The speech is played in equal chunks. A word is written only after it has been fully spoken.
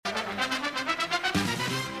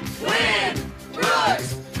Win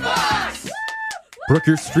Brooks Bucks! Brooke,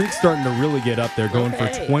 your streak's starting to really get up there, going for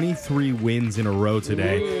 23 wins in a row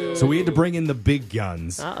today. So we had to bring in the big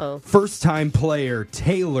guns. Uh-oh. First-time player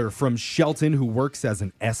Taylor from Shelton, who works as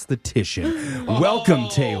an esthetician. Welcome,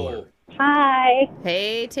 Taylor. Hi.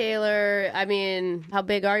 Hey, Taylor. I mean, how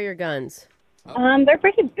big are your guns? They're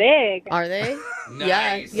pretty big. Are they?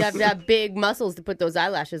 Yeah, you have to have big muscles to put those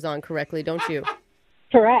eyelashes on correctly, don't you?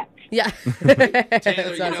 Correct. Yeah.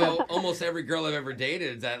 Taylor, you know, almost every girl I've ever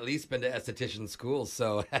dated has at least been to esthetician school,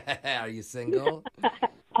 so are you single?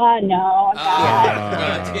 No.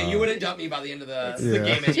 You wouldn't dump me by the end of the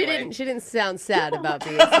game anyway. She didn't sound sad about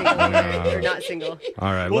being single or not single.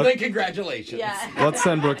 All right. Well, then congratulations. Yeah. Let's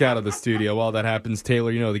send Brooke out of the studio. While that happens,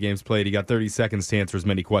 Taylor, you know the game's played. You got 30 seconds to answer as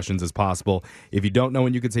many questions as possible. If you don't know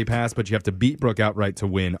when, you can say pass, but you have to beat Brooke outright to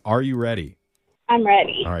win. Are you ready? I'm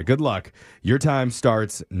ready. All right, good luck. Your time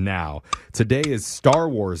starts now. Today is Star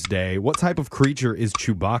Wars Day. What type of creature is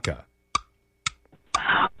Chewbacca?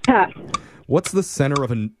 Pass. What's the center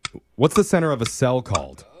of a cell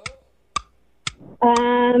called?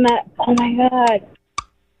 Oh my God.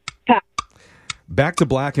 Pass. Back to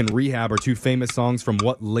Black and Rehab are two famous songs from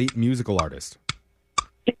what late musical artist?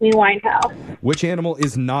 Amy Winehouse. Which animal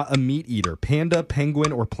is not a meat eater? Panda,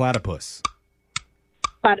 penguin, or platypus?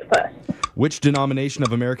 Platypus. Which denomination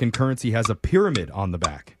of American currency has a pyramid on the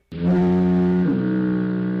back? The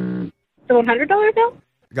 $100 bill?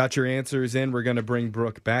 Got your answers in. We're going to bring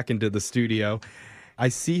Brooke back into the studio. I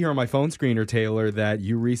see here on my phone screener, Taylor, that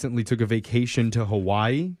you recently took a vacation to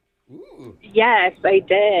Hawaii. Ooh. Yes, I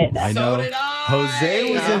did. I know. So did I.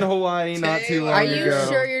 Jose was in Hawaii not too long Are ago. you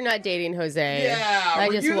sure you're not dating Jose? Yeah. I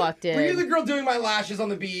just walked in. Were you the girl doing my lashes on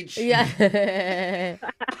the beach? Yeah.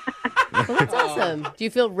 Well, that's awesome. Do you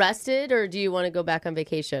feel rested or do you want to go back on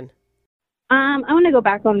vacation? I want to go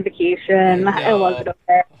back on vacation. I love it up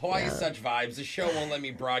there. Hawaii is such vibes. The show won't let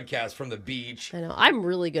me broadcast from the beach. I know. I'm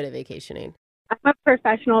really good at vacationing. I'm a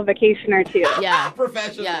professional vacationer too. Yeah.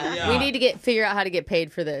 Professionally, Yeah. We need to figure out how to get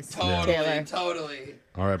paid for this, Taylor. Totally.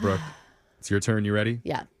 All right, Brooke. It's your turn. You ready?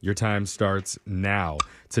 Yeah. Your time starts now.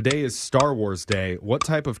 Today is Star Wars Day. What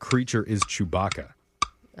type of creature is Chewbacca?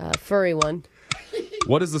 Furry one.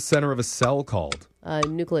 What is the center of a cell called?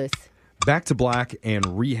 Nucleus. Back to Black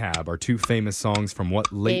and Rehab are two famous songs from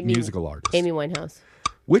what late musical artist? Amy Winehouse.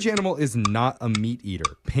 Which animal is not a meat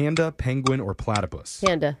eater? Panda, penguin, or platypus?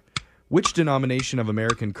 Panda. Which denomination of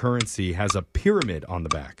American currency has a pyramid on the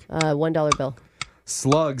back? $1 bill.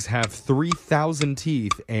 Slugs have 3,000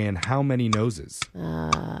 teeth and how many noses?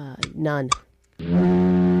 None.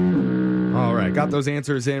 All right, got those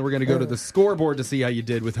answers in. We're going to go to the scoreboard to see how you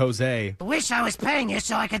did with Jose I wish I was paying you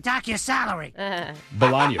so I could dock your salary.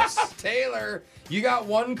 Bolaños. Taylor, you got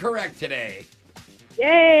one correct today.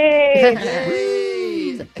 Yay!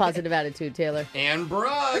 It's a positive attitude, Taylor. And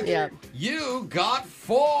Brooke, Yeah. you got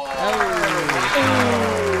 4.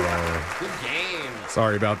 Good game.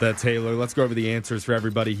 Sorry about that, Taylor. Let's go over the answers for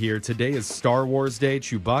everybody here. Today is Star Wars Day.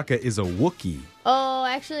 Chewbacca is a Wookiee. Oh,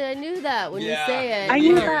 actually, I knew that when you say it. I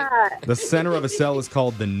knew that. The center of a cell is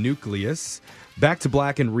called the nucleus. Back to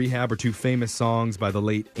Black and Rehab are two famous songs by the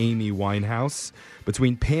late Amy Winehouse.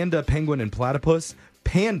 Between Panda, Penguin, and Platypus,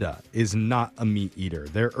 Panda is not a meat eater.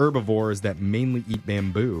 They're herbivores that mainly eat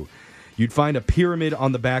bamboo. You'd find a pyramid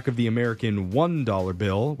on the back of the American $1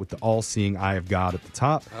 bill with the all-seeing eye of God at the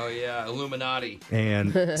top. Oh, yeah, Illuminati.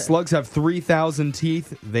 And slugs have 3,000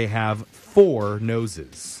 teeth. They have 4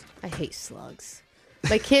 noses. I hate slugs.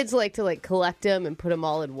 My kids like to collect them and put them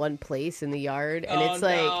all in one place in the yard, and it's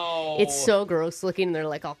it's so gross looking. And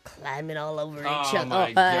they're all climbing all over each other. Oh,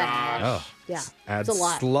 my gosh. Oh. Yeah, Add it's a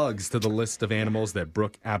lot. slugs to the list of animals that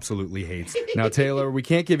Brooke absolutely hates. Now, Taylor, we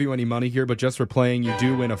can't give you any money here, but just for playing, you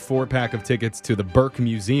do win a 4-pack of tickets to the Burke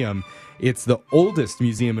Museum. It's the oldest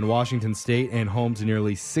museum in Washington State and home to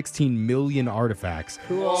nearly 16 million artifacts.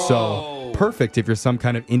 Cool. So perfect if you're some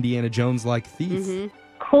kind of Indiana Jones-like thief. Mm-hmm.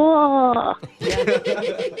 Cool.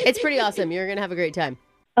 It's pretty awesome. You're gonna have a great time.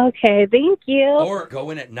 Okay, thank you. Or go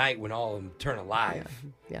in at night when all of them turn alive.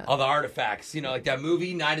 Yeah. All the artifacts, like that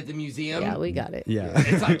movie, Night at the Museum. Yeah, we got it. Yeah.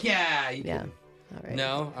 It's like, you Yeah. can- All right.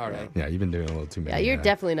 No? All right. Yeah, you've been doing a little too many. Yeah, you're now.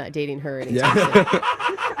 definitely not dating her anytime soon.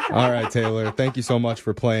 Yeah. All right, Taylor. Thank you so much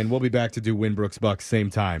for playing. We'll be back to do Win Brooks Bucks same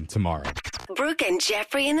time tomorrow. Brooke and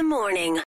Jeffrey in the morning.